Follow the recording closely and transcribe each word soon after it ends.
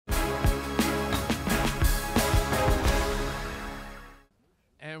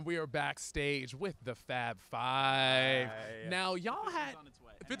and we are backstage with the Fab Five. Now, y'all had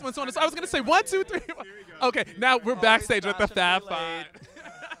fifth one's on its. I was gonna say 1, 2, 3. Okay, now we're backstage with the Fab Five.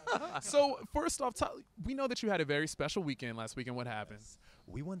 So first off, we know that you had a very special weekend last weekend. What happened?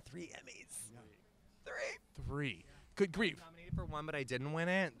 We won 3 Emmys. Three. Good grief. Nominated for 1, but I didn't win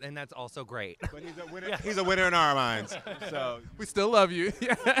it, and that's also great. But he's a winner. Yeah. He's a winner in our minds. So we still love you.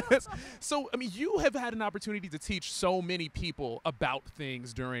 Yes. So I mean, you have had an opportunity to teach so many people about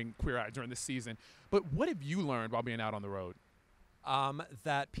things during Queer Eye during this season. But what have you learned while being out on the road?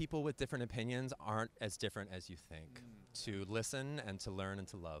 That people with different opinions aren't as different as you think. To listen and to learn and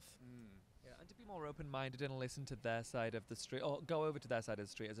to love. Yeah, and to be more open-minded and listen to their side of the street, or go over to their side of the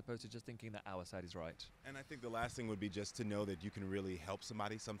street, as opposed to just thinking that our side is right. And I think the last thing would be just to know that you can really help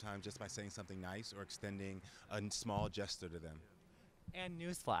somebody sometimes just by saying something nice or extending a small gesture to them. And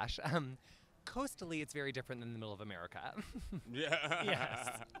newsflash, coastally it's very different than in the middle of America. Yeah. Yes.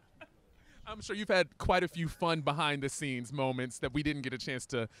 I'm sure you've had quite a few fun behind-the-scenes moments that we didn't get a chance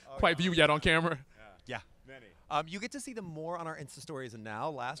to quite view yet on camera. Yeah. Many. You get to see them more on our Insta stories, and now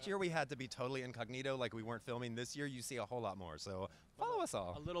last year we had to be totally incognito, like we weren't filming. This year you see a whole lot more, so follow us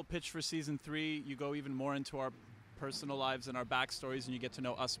all. A little pitch for season 3, you go even more into our personal lives and our backstories, and you get to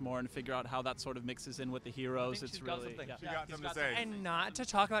know us more and figure out how that sort of mixes in with the heroes. It's really She got something to say. And not to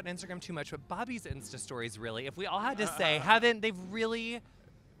talk about Instagram too much, but Bobby's Insta stories really, if we all had to say,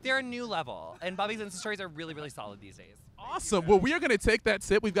 they're a new level, and Bobby's Insta stories are really, really solid these days. Awesome. Well, we are going to take that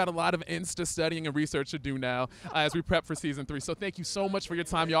tip. We've got a lot of Insta studying and research to do now as we prep for season 3. So thank you so much for your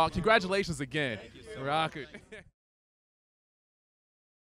time, y'all. Congratulations again. Thank you so much.